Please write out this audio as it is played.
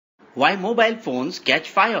Why mobile phones catch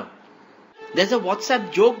fire? There's a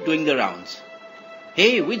WhatsApp joke doing the rounds.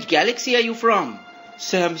 Hey, which galaxy are you from?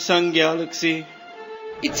 Samsung Galaxy.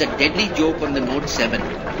 It's a deadly joke on the Note 7,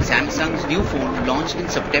 Samsung's new phone launched in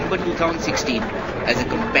September 2016 as a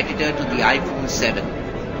competitor to the iPhone 7.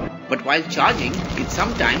 But while charging,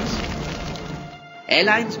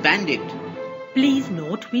 airlines banned it. Please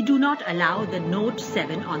note, we do not allow the Note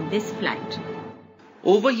 7 on this flight.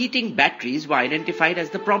 Overheating batteries were identified as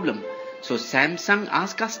the problem, so Samsung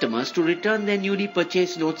asked customers to return their newly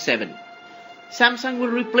purchased Note 7. Samsung will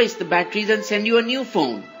replace the batteries and send you a new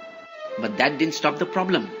phone. But that didn't stop the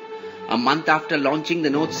problem. A month after launching the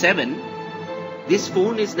Note 7, this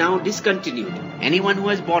phone is now discontinued. Anyone who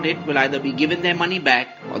has bought it will either be given their money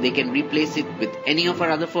back or they can replace it with any of our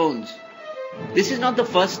other phones. This is not the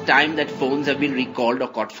first time that phones have been recalled or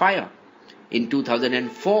caught fire. In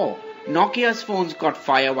 2004, Nokia's phones caught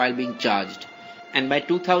fire while being charged. And by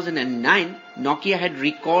 2009, Nokia had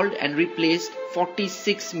recalled and replaced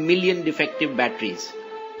 46 million defective batteries.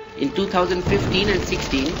 In 2015 and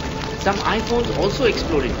 16, some iPhones also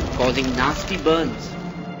exploded, causing nasty burns.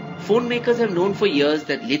 Phone makers have known for years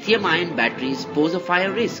that lithium-ion batteries pose a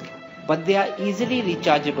fire risk, but they are easily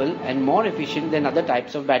rechargeable and more efficient than other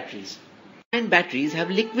types of batteries. Ion batteries have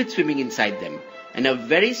liquid swimming inside them, and a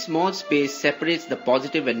very small space separates the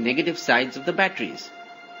positive and negative sides of the batteries.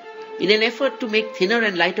 In an effort to make thinner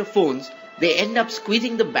and lighter phones, they end up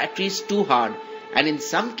squeezing the batteries too hard, and in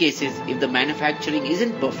some cases, if the manufacturing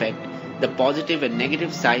isn't perfect, the positive and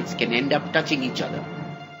negative sides can end up touching each other.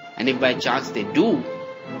 And if by chance they do,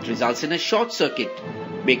 it results in a short circuit,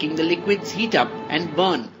 making the liquids heat up and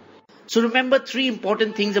burn. So remember 3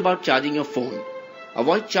 important things about charging your phone.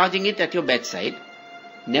 Avoid charging it at your bedside,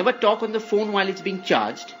 never talk on the phone while it's being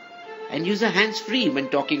charged, and use a hands-free when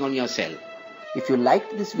talking on your cell. If you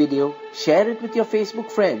liked this video, share it with your Facebook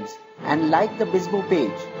friends and like the Bisbo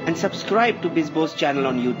page. And subscribe to Bisbo's channel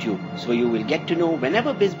on YouTube so you will get to know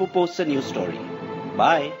whenever Bisbo posts a new story.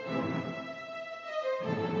 Bye.